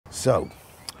So,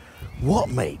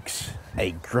 what makes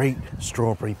a great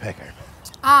strawberry picker?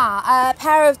 A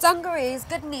pair of dungarees,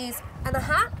 good knees, and a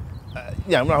hat?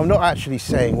 Yeah, I'm not actually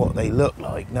saying what they look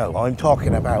like. No, I'm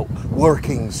talking about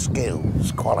working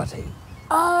skills, quality.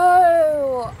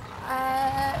 Oh,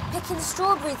 picking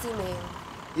strawberries, you mean?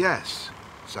 Yes,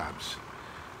 Sabz.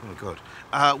 Oh my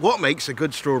God. What makes a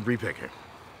good strawberry picker?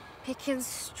 Picking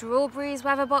strawberries,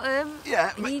 Weatherbottom?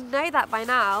 Yeah, You know that by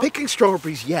now. Picking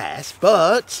strawberries, yes,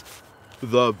 but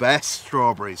the best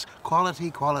strawberries. Quality,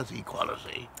 quality,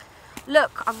 quality.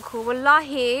 Look, Uncle,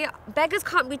 wallahi, beggars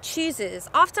can't be choosers.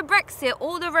 After Brexit,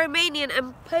 all the Romanian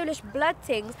and Polish blood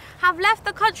things have left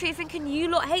the country thinking you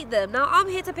lot hate them. Now I'm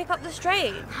here to pick up the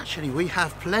strain. Actually, We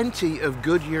have plenty of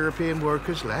good European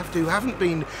workers left who haven't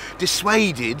been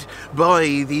dissuaded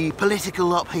by the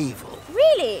political upheaval.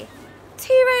 Really?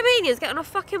 2 Romanians get on a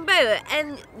fucking boat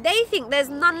and they think there's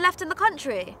none left in the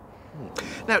country.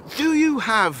 Now, do you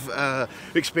have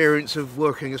experience of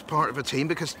working as part of a team?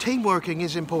 Because team working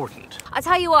is important. I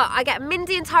tell you what, I get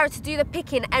Mindy and Tara to do the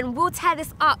picking and we'll tear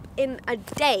this up in a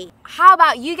day. How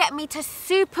about you get me to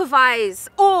supervise?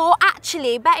 Or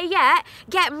actually, better yet,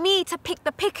 get me to pick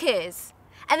the pickers.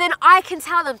 And then I can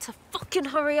tell them to fucking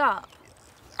hurry up.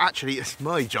 Actually, it's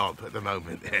my job at the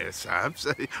moment here, Sabz.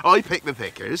 I pick the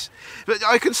pickers. But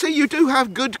I can see you do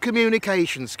have good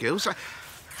communication skills.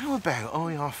 How about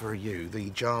I offer you the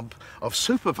job of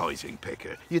supervising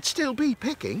picker? You'd still be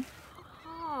picking.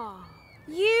 Oh,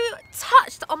 you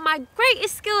touched on my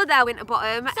greatest skill there,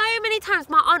 Winterbottom. So many times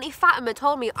my auntie Fatima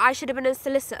told me I should have been a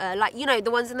solicitor. Like, you know, the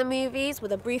ones in the movies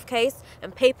with a briefcase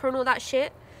and paper and all that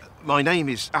shit. My name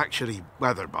is actually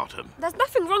Weatherbottom. There's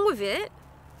nothing wrong with it.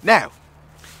 Now,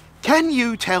 can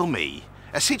you tell me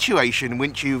a situation in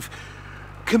which you've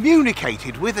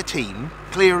communicated with a team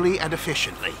clearly and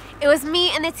efficiently? It was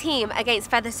me and the team against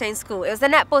Featherstone School. It was the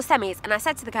netball semis, and I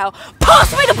said to the girl,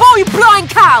 "Pass me the ball, you blind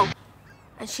cow!"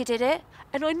 And she did it,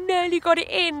 and I nearly got it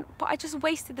in, but I just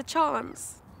wasted the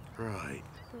chance. Right.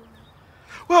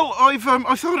 Well, I've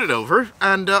thought it over,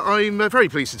 and I'm very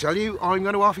pleased to tell you I'm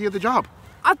going to offer you the job.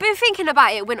 I've been thinking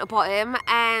about it, Winterbottom,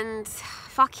 and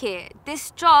fuck it.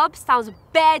 This job sounds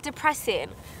bare depressing.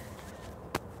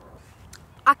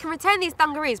 I can return these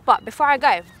dungarees, but before I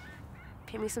go,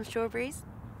 pick me some strawberries.